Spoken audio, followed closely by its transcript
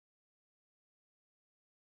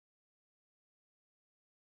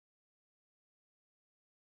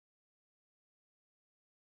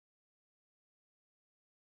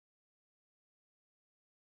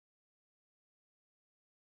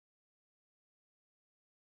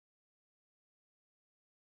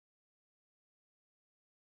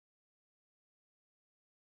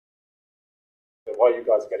while you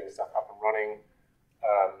guys are getting stuff up and running,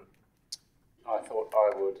 I thought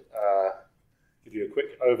I would give you a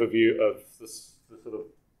quick overview of the sort of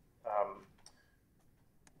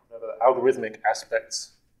the algorithmic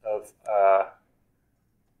aspects of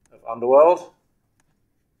Underworld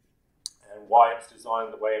and why it's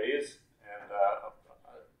designed the way it is. And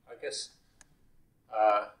I guess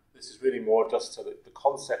this is really more just so that the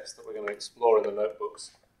concepts that we're going to explore in the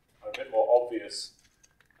notebooks are a bit more obvious,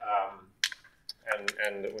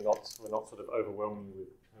 and that we're not sort of overwhelming you with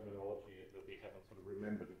terminology that we haven't sort of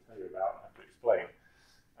remembered to tell you about and have to explain.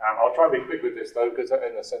 I'll try and be quick with this though, because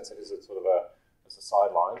in a sense it is a sort of a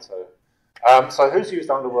sideline. So who's used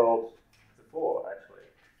Underworld before actually?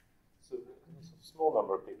 So a small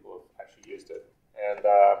number of people have actually used it, and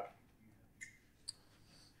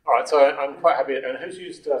all right. So I'm quite happy. And who's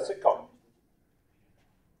used sitcom?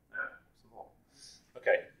 Some more.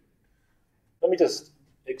 Okay. Let me just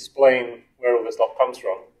explain where all this lot comes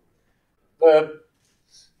from.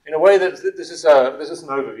 In a way, that this is an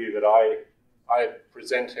overview that I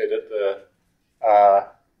presented at the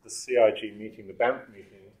CIG meeting, the BAMF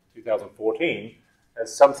meeting, 2014,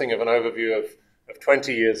 as something of an overview of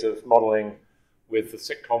 20 years of modeling with the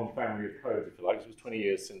sitcom family of code, if you like. It was 20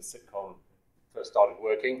 years since sitcom first started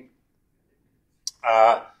working.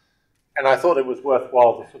 And I thought it was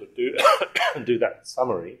worthwhile to sort of do that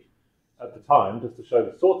summary at the time, just to show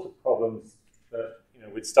the sorts of problems that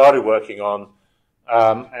we'd started working on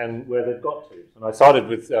and where they'd got to. And I started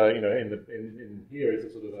with in here is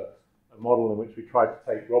a sort of a model in which we tried to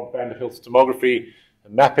take Rob Vanderhill's tomography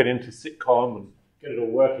and map it into sitcom and get it all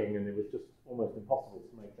working, and it was just almost impossible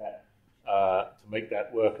to make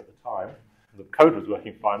that work at the time. The code was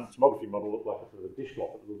working fine. The tomography model looked like a sort of dish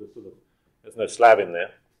lock. There's no slab in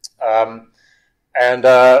there.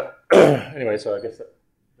 Anyway, so I guess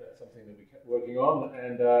that's something that we kept working on,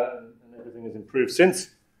 and everything has improved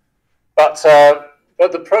since. But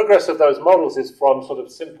the progress of those models is from sort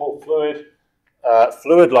of simple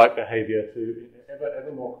fluid-like behavior to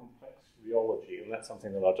ever more complex rheology, and that's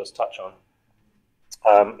something that I'll just touch on,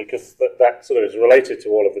 because that sort of is related to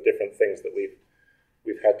all of the different things that we've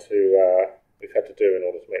had to do in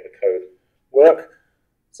order to make the code work.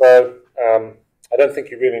 So I don't think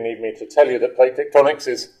you really need me to tell you that plate tectonics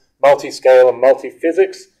is multi-scale and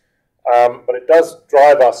multi-physics, but it does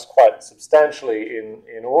drive us quite substantially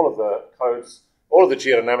in all of the codes, all of the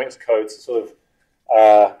geodynamics codes, sort of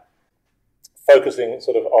focusing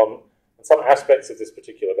sort of on some aspects of this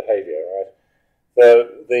particular behavior,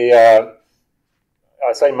 right?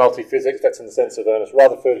 I say multi-physics, that's in the sense of Ernest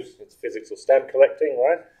Rutherford, it's physics or stamp collecting,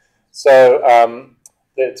 right? So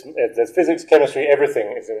there's physics, chemistry,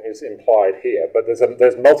 everything is implied here, but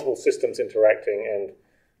there's multiple systems interacting,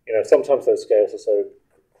 and sometimes those scales are so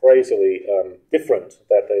crazily different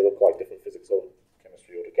that they look like different physics or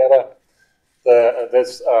chemistry altogether.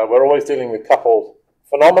 We're always dealing with coupled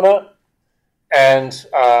phenomena, and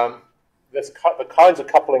there's the kinds of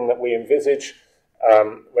coupling that we envisage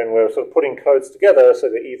when we're sort of putting codes together, so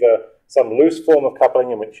that either some loose form of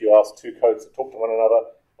coupling in which you ask two codes to talk to one another,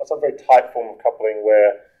 or some very tight form of coupling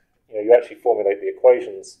where you actually formulate the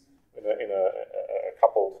equations in a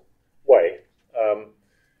coupled way.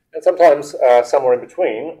 And sometimes somewhere in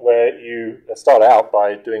between, where you start out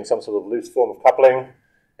by doing some sort of loose form of coupling,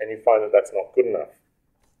 and you find that that's not good enough.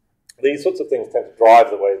 These sorts of things tend to drive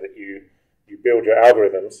the way that you build your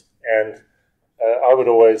algorithms, and I would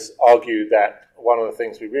always argue that one of the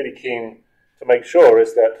things we're really keen to make sure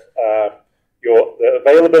is that the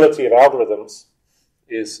availability of algorithms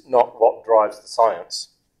is not what drives the science.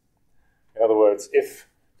 In other words, if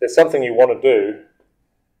there's something you want to do,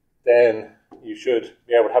 then you should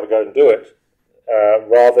be able to have a go and do it,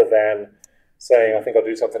 rather than saying, I think I'll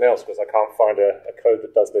do something else because I can't find a code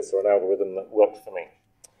that does this or an algorithm that works for me.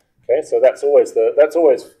 Okay, so that's always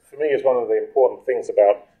for me is one of the important things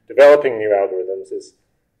about developing new algorithms is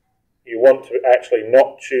you want to actually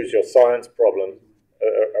not choose your science problem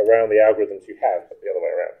around the algorithms you have, but the other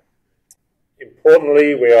way around.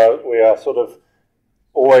 Importantly, we are sort of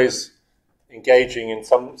always engaging in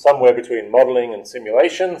somewhere between modeling and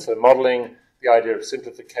simulation. So modeling, the idea of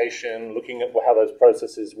simplification, looking at how those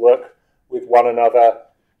processes work with one another,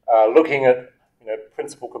 looking at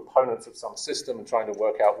principal components of some system and trying to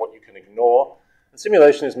work out what you can ignore. And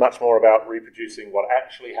simulation is much more about reproducing what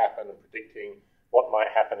actually happened and predicting what might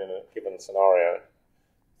happen in a given scenario.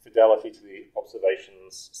 Fidelity to the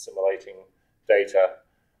observations, simulating data,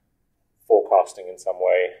 forecasting in some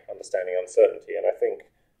way, understanding uncertainty. And I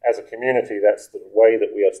think as a community, that's the way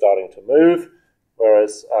that we are starting to move,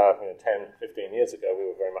 whereas 10, 15 years ago, we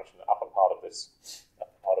were very much in the upper part of this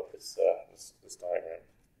diagram.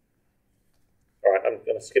 All right, I'm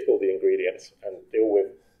going to skip all the ingredients and deal with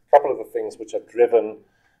a couple of the things which have driven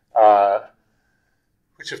the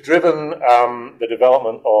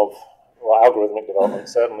development of, or algorithmic development,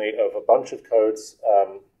 certainly, of a bunch of codes.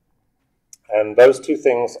 And those two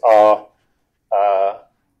things are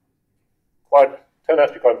turned out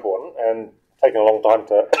to be quite important and taken a long time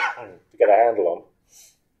to get a handle on.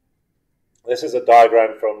 This is a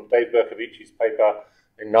diagram from Dave Berkovici's paper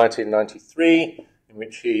in 1993, in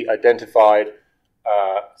which he identified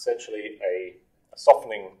essentially a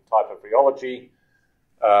softening type of rheology.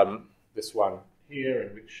 This one here,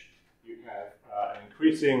 in which you have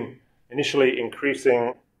an initially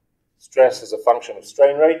increasing stress as a function of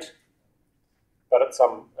strain rate, but at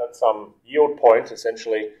some yield point,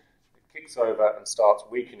 essentially, it kicks over and starts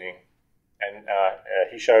weakening. And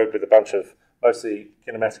he showed with a bunch of mostly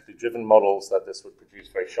kinematically driven models that this would produce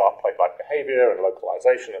very sharp plate-like behavior and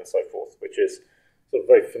localization and so forth, which is sort of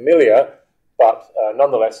very familiar, but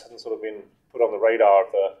nonetheless hasn't sort of been put on the radar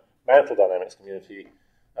of the mantle dynamics community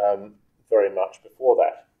very much before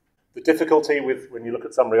that. The difficulty with when you look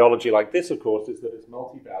at some rheology like this, of course, is that it's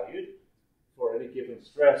multi-valued. For any given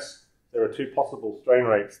stress, there are two possible strain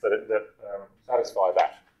rates that satisfy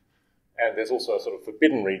that. And there's also a sort of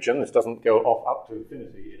forbidden region. This doesn't go off up to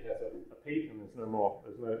infinity. It has a peak, and you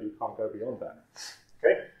can't go beyond that.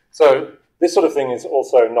 Okay? So this sort of thing is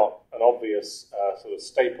also not an obvious sort of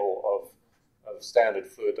staple of standard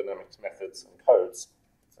fluid dynamics methods and codes.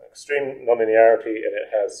 It's an extreme nonlinearity, and it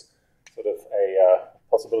has sort of a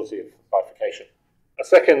possibility of bifurcation. A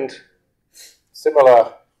second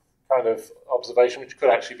similar kind of observation, which could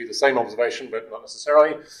actually be the same observation, but not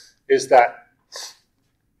necessarily, is that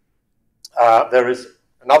there is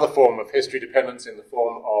another form of history dependence in the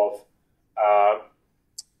form of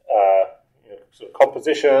sort of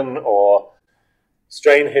composition or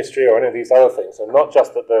strain history or any of these other things. So not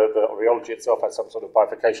just that the rheology itself has some sort of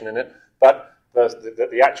bifurcation in it, but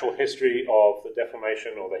the actual history of the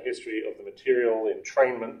deformation or the history of the material,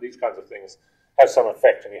 entrainment, these kinds of things have some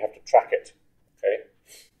effect, and you have to track it. Okay.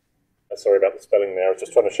 Sorry about the spelling there. I was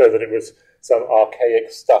just trying to show that it was some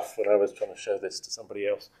archaic stuff when I was trying to show this to somebody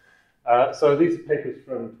else. So these are papers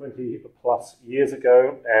from 20 plus years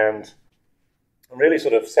ago, and really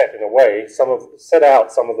sort of set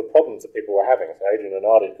out some of the problems that people were having. So Adrian and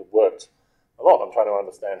Ardi have worked a lot on trying to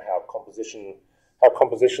understand how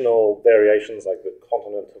compositional variations like the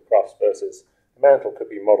continental crust versus the mantle could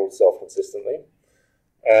be modeled self-consistently,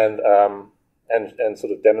 and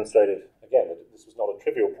sort of demonstrated again that this was not a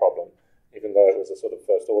trivial problem, even though it was a sort of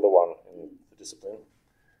first-order one in the discipline.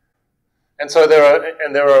 And so there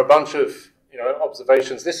are a bunch of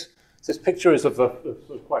observations. This picture is of the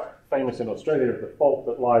sort of quite famous in Australia of the fault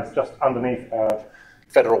that lies just underneath our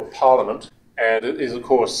federal parliament, and it is of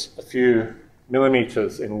course a few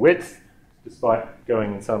millimeters in width, despite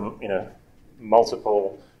going in some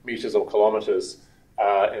multiple meters or kilometers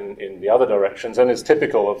in the other directions, and is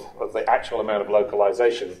typical of the actual amount of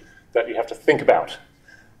localization that you have to think about.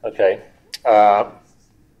 Okay,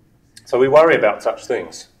 so we worry about such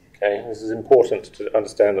things. Okay, this is important to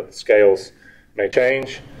understand that the scales may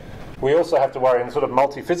change. We also have to worry, in a sort of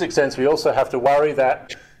multi-physics sense, we also have to worry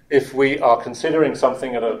that if we are considering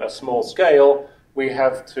something at a small scale, we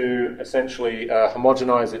have to essentially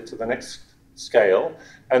homogenize it to the next scale,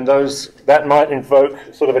 and that might invoke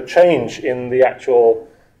sort of a change in the actual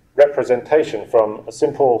representation from a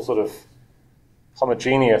simple sort of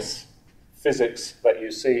homogeneous physics that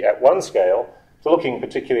you see at one scale to looking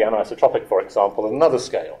particularly anisotropic, for example, at another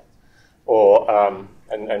scale. Or,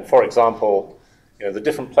 and for example, the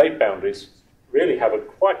different plate boundaries really have a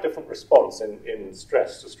quite different response in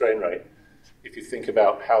stress to strain rate if you think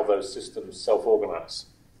about how those systems self-organize.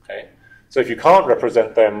 Okay? So if you can't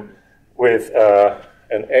represent them with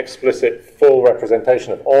an explicit full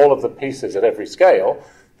representation of all of the pieces at every scale,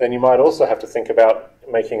 then you might also have to think about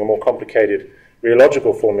making a more complicated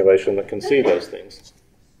rheological formulation that can see those things.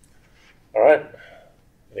 All right?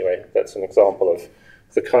 Anyway, that's an example of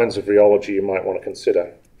the kinds of rheology you might want to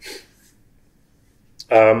consider.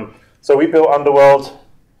 So we built Underworld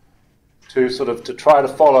to try to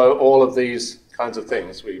follow all of these kinds of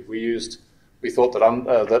things. We thought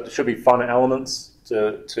that there should be fun elements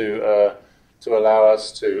to allow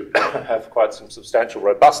us to have quite some substantial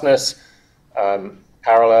robustness,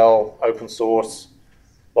 parallel, open source,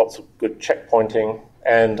 lots of good checkpointing,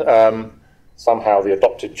 and somehow the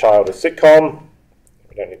adopted child is sitcom.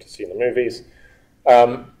 We don't need to see in the movies.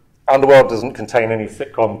 Underworld doesn't contain any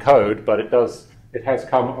sitcom code, but it has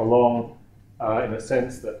come along in a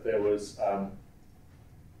sense that there was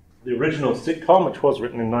the original sitcom, which was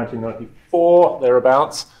written in 1994,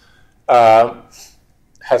 thereabouts,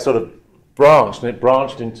 has sort of branched, and it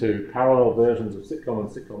branched into parallel versions of sitcom and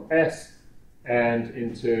sitcom S, and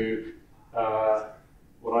into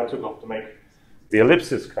what I took off to make the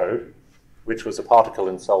ellipsis code, which was a particle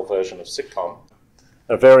in cell version of sitcom.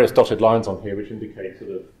 There are various dotted lines on here which indicate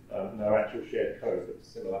sort of no actual shared code, but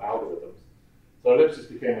similar algorithms. So ellipsis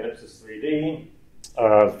became ellipsis 3D.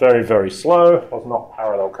 Very, very slow, was not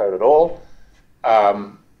parallel code at all.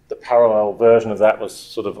 The parallel version of that was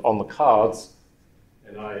sort of on the cards,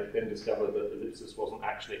 and I then discovered that ellipsis wasn't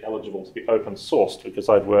actually eligible to be open sourced because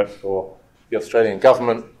I'd worked for the Australian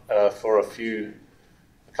government for a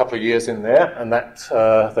couple of years in there, and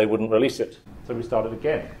that they wouldn't release it. So we started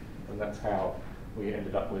again, and that's how we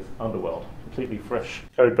ended up with Underworld, completely fresh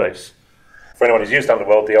code base. For anyone who's used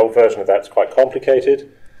Underworld, the old version of that's quite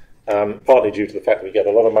complicated, partly due to the fact that we get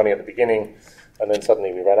a lot of money at the beginning, and then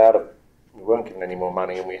suddenly we weren't given any more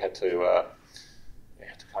money, and we had to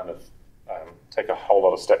kind of take a whole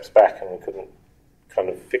lot of steps back, and we couldn't kind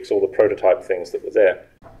of fix all the prototype things that were there.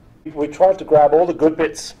 We tried to grab all the good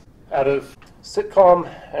bits out of sitcom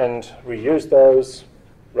and reuse those,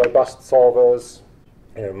 robust solvers,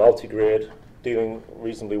 multi-grid, dealing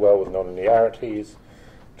reasonably well with nonlinearities,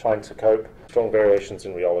 trying to cope, strong variations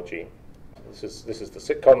in rheology. This is the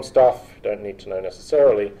sitcom stuff, you don't need to know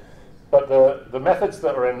necessarily. But the methods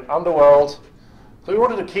that are in Underworld, so we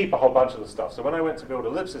wanted to keep a whole bunch of the stuff. So when I went to build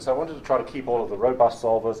ellipsis, I wanted to try to keep all of the robust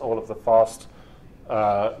solvers, all of the fast,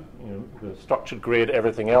 the structured grid,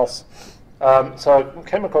 everything else. So I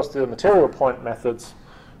came across the material point methods,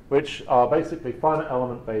 which are basically finite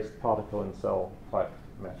element-based particle and cell type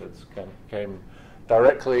methods. Came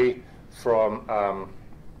directly from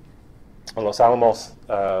Los Alamos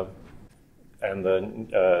and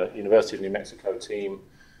the University of New Mexico team,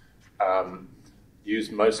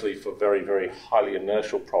 used mostly for very, very highly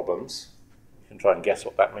inertial problems. You can try and guess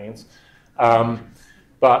what that means.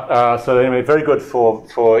 So anyway, very good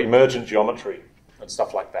for emergent geometry and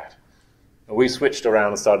stuff like that. And we switched around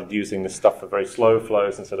and started using this stuff for very slow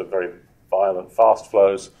flows instead of very violent, fast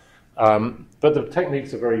flows. But the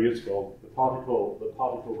techniques are very useful. The particle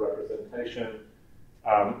representation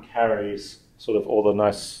carries sort of all the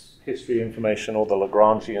nice history information, all the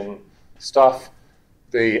Lagrangian stuff.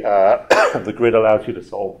 The grid allows you to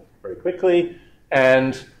solve very quickly,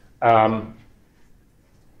 and the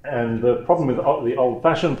problem with the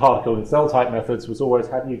old-fashioned particle and cell type methods was always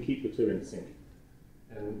how do you keep the two in sync?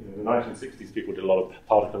 And in the 1960s, people did a lot of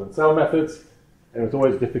particle and cell methods, and it was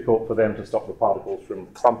always difficult for them to stop the particles from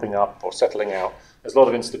clumping up or settling out. There's a lot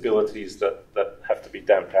of instabilities that have to be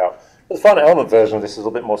damped out. But the finite element version of this is a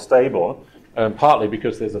little bit more stable, partly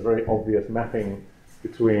because there's a very obvious mapping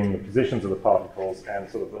between the positions of the particles and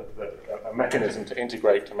sort of a mechanism to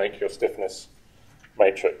integrate to make your stiffness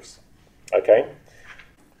matrix. Okay?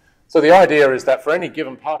 So the idea is that for any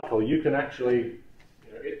given particle, you can actually,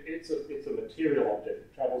 it's a material object,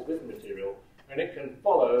 it travels with the material, and it can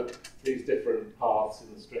follow these different paths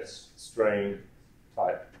in the stress-strain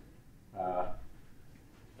type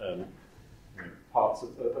parts of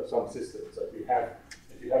some system. So if you have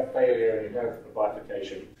failure and you have a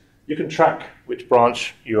bifurcation, you can track which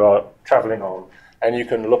branch you are traveling on, and you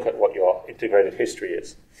can look at what your integrated history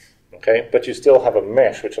is. Okay, but you still have a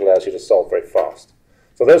mesh which allows you to solve very fast.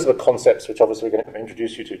 So those are the concepts which obviously we're going to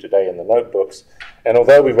introduce you to today in the notebooks. And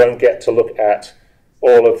although we won't get to look at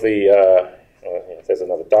all of the, there's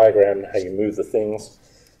another diagram, how you move the things,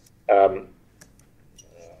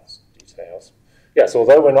 details. Yes,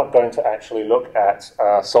 although we're not going to actually look at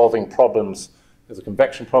solving problems, there's a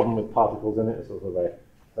convection problem with particles in it, it's sort of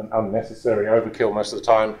an unnecessary overkill most of the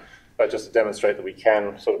time, but just to demonstrate that we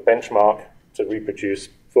can sort of benchmark to reproduce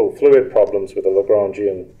full fluid problems with a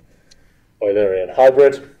Lagrangian Eulerian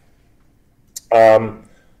hybrid.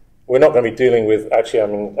 We're not going to be dealing with, actually, I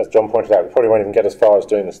mean, as John pointed out, we probably won't even get as far as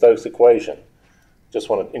doing the Stokes equation. Just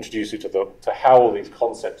want to introduce you to how all these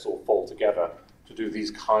concepts all fall together to do these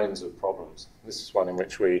kinds of problems. This is one in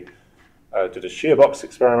which we did a shear box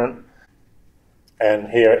experiment, and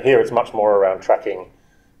here it's much more around tracking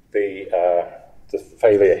the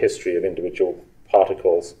failure history of individual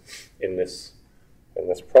particles in this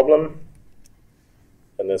problem.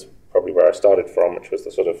 And there's probably where I started from, which was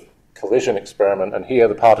the sort of collision experiment. And here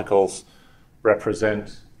the particles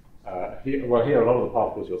represent, here a lot of the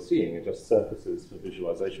particles you're seeing are just surfaces for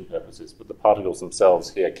visualization purposes, but the particles themselves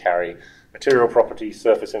here carry material properties,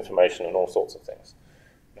 surface information, and all sorts of things.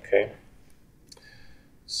 Okay.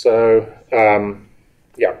 So,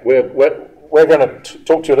 yeah, we're going to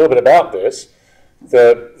talk to you a little bit about this.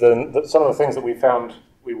 Some of the things that we found,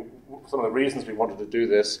 some of the reasons we wanted to do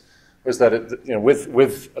this was that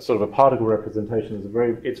with a sort of a particle representation,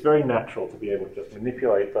 it's very natural to be able to just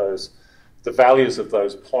manipulate those the values of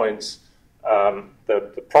those points,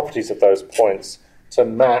 the properties of those points, to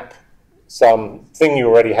map something you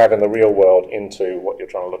already have in the real world into what you're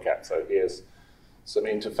trying to look at. So here's some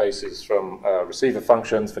interfaces from receiver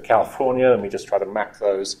functions for California, and we just try to map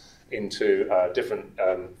those into different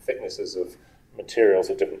thicknesses of materials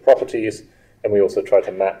of different properties, and we also try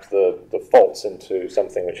to map the faults into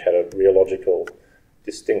something which had a rheological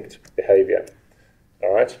distinct behavior.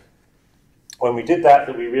 All right. When we did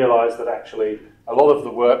that, we realized that actually a lot of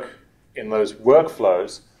the work in those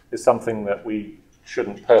workflows is something that we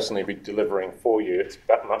shouldn't personally be delivering for you. It's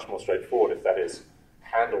much more straightforward if that is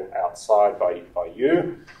handled outside by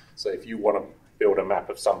you. So if you want to build a map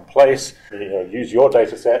of some place, use your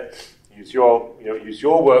data set, use your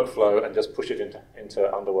workflow, and just push it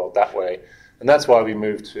into Underworld that way. And that's why we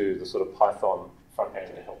moved to the sort of Python front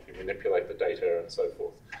end to help you manipulate the data and so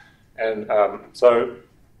forth. And so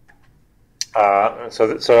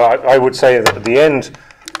I would say that at the end,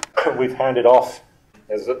 we've handed off.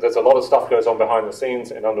 There's a lot of stuff goes on behind the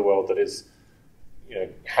scenes in Underworld that is,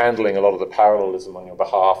 handling a lot of the parallelism on your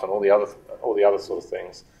behalf and all the other sort of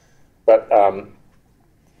things. But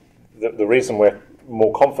the reason we're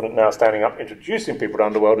more confident now standing up introducing people to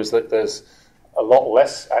Underworld is that there's a lot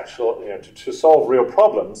less actual, to solve real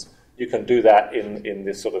problems. You can do that in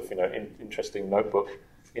this sort of interesting notebook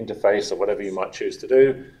interface or whatever you might choose to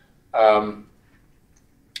do.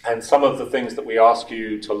 And some of the things that we ask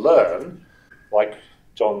you to learn, like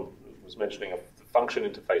John was mentioning, the function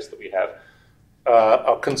interface that we have,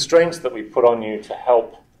 are constraints that we put on you to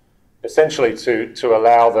help, essentially to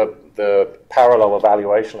allow the parallel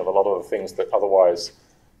evaluation of a lot of the things that otherwise,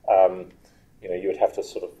 you would have to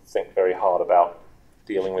sort of think very hard about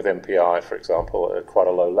dealing with MPI, for example, at quite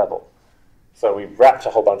a low level. So we've wrapped a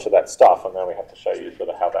whole bunch of that stuff, and now we have to show you sort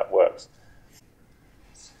of how that works.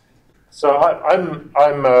 So I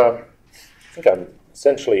think I'm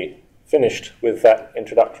essentially finished with that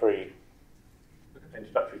introductory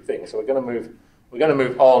thing. So we're going to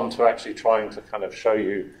move on to actually trying to kind of show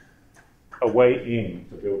you a way in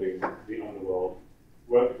to building the Underworld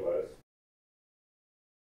workflows.